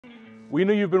We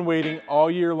know you've been waiting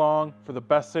all year long for the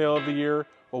best sale of the year.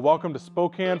 Well, welcome to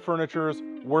Spokane Furniture's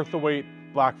Worth the Wait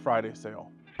Black Friday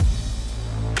sale.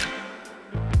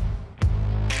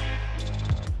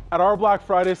 At our Black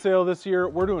Friday sale this year,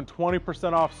 we're doing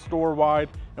 20% off store-wide,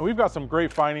 and we've got some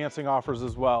great financing offers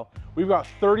as well. We've got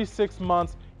 36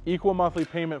 months equal monthly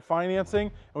payment financing,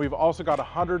 and we've also got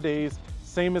 100 days,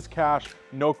 same as cash,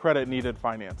 no credit needed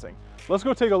financing. Let's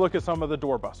go take a look at some of the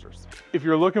doorbusters. If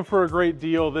you're looking for a great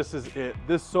deal, this is it.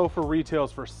 This sofa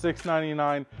retails for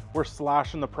 $6.99. We're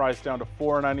slashing the price down to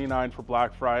 $4.99 for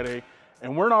Black Friday.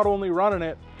 And we're not only running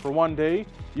it for one day,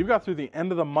 you've got through the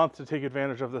end of the month to take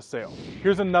advantage of this sale.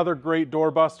 Here's another great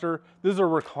doorbuster. This is a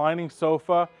reclining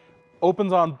sofa,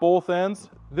 opens on both ends.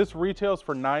 This retails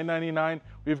for $9.99.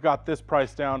 We've got this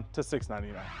price down to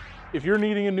 $6.99. If you're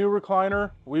needing a new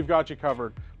recliner, we've got you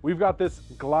covered. We've got this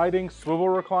gliding swivel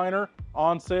recliner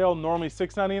on sale, normally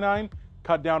 $6.99,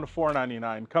 cut down to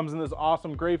 $4.99. Comes in this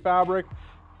awesome gray fabric,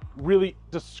 really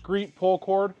discreet pull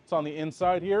cord. It's on the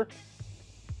inside here.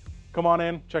 Come on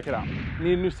in, check it out.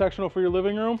 Need a new sectional for your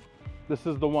living room? This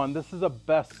is the one. This is a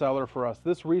best seller for us.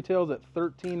 This retails at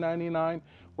 $13.99.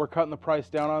 We're cutting the price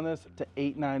down on this to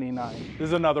 $8.99. This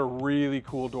is another really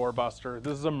cool doorbuster.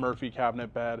 This is a Murphy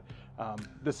cabinet bed.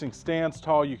 This thing stands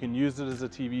tall. You can use it as a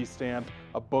TV stand,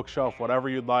 a bookshelf, whatever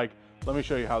you'd like. Let me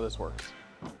show you how this works.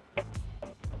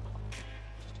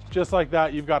 Just like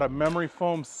that, you've got a memory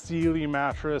foam Sealy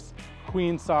mattress,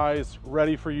 queen size,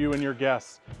 ready for you and your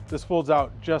guests. This folds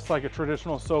out just like a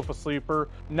traditional sofa sleeper.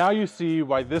 Now you see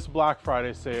why this Black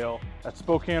Friday sale at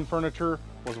Spokane Furniture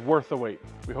was worth the wait.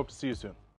 We hope to see you soon.